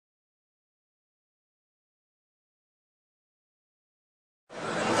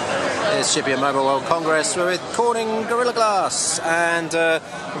It's Chippy at Mobile World Congress. We're with Corning Gorilla Glass, and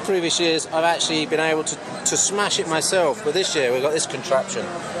in previous years I've actually been able to smash it myself, but this year we've got this contraption.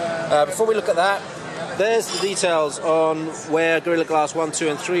 Before we look at that, there's the details on where Gorilla Glass 1, 2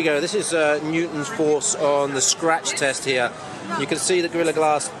 and 3 go. This is Newton's force on the scratch test here. You can see that Gorilla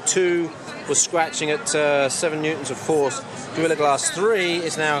Glass 2 was scratching at 7 newtons of force. Gorilla Glass 3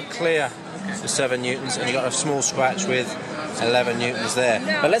 is now clear for 7 newtons, and you've got a small scratch with 11 newtons there.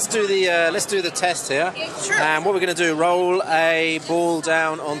 But let's do the test here. Sure. And what we're going to do, roll a ball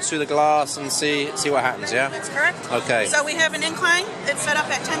down onto the glass and see what happens. Yeah. That's correct. Okay. So we have an incline that's set up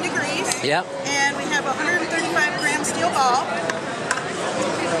at 10 degrees. Yep. And we have a 135 gram steel ball.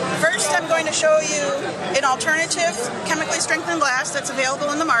 First, I'm going to show you an alternative chemically strengthened glass that's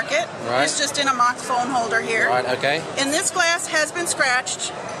available in the market. Right. It's just in a mock phone holder here. Right. Okay. And this glass has been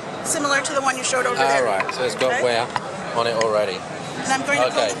scratched, similar to the one you showed over there. All right. So it's got Okay. wear on it already. And I'm going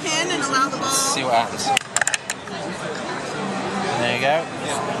to pull the pin and allow the ball. See what happens. There you go.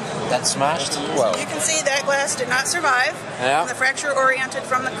 That's smashed. Well. You can see that glass did not survive. Yeah. The fracture oriented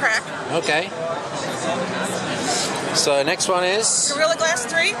from the crack. Okay. So next one is. Gorilla Glass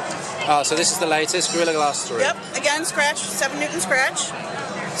 3. Oh, so this is the latest, Gorilla Glass 3. Yep. Again, scratch, 7 newton scratch.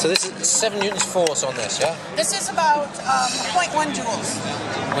 So this is 7 newtons force on this, yeah? This is about 0.1 joules.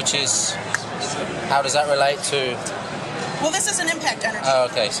 Which is, how does that relate to? Well, this is an impact energy. Oh,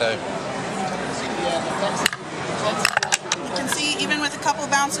 okay, so. You can see, even with a couple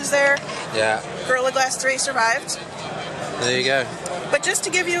bounces there, Yeah. Gorilla Glass 3 survived. There you go. But just to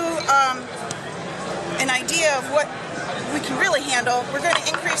give you an idea of what we can really handle, we're going to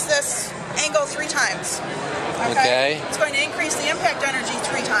increase this angle 3 times. Okay. It's going to increase the impact energy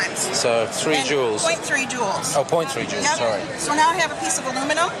 3 times. So 3 And joules. 0.3 joules. Oh, 0.3 joules, Yep. sorry. So now I have a piece of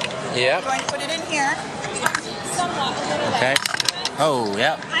aluminum. Yeah. I'm going to put it in here. Okay. Oh,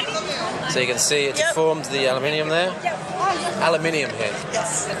 yeah. So you can see it deformed the aluminium there. Aluminium here,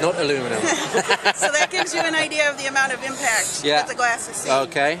 Yes. not aluminum. So that gives you an idea of the amount of impact that the glass is seeing.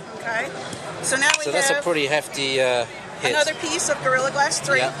 Okay. Okay. So now we So have that's a pretty hefty hit. another piece of Gorilla Glass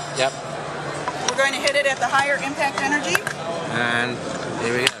 3. Yep, yep. We're going to hit it at the higher impact energy. And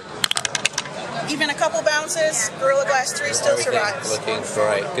here we go. Even a couple bounces, Gorilla Glass 3 still survives. Looking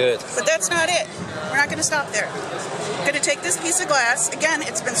great, good. But that's not it. We're not going to stop there. We're going to take this piece of glass. Again,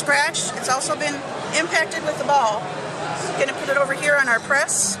 it's been scratched. It's also been impacted with the ball. We're going to put it over here on our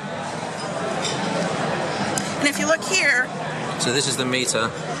press. And if you look here, So this is the meter.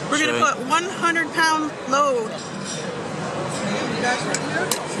 we're going to put 100-pound load.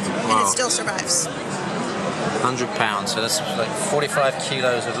 And it still survives. 100 pounds, so that's like 45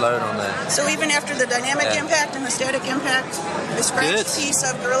 kilos of load on there. So even after the dynamic impact and the static impact, the scratched piece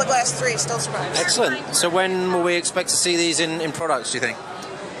of Gorilla Glass 3 still survives. Excellent. So when will we expect to see these in products, do you think?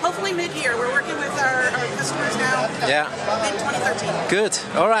 Hopefully mid-year. We're working with our customers now. Yeah. Mid-2013. Good.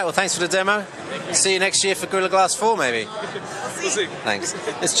 All right, well, thanks for the demo. See you next year for Gorilla Glass 4, maybe. We'll see. Thanks.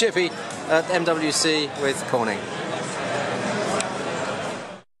 It's Chippy at MWC with Corning.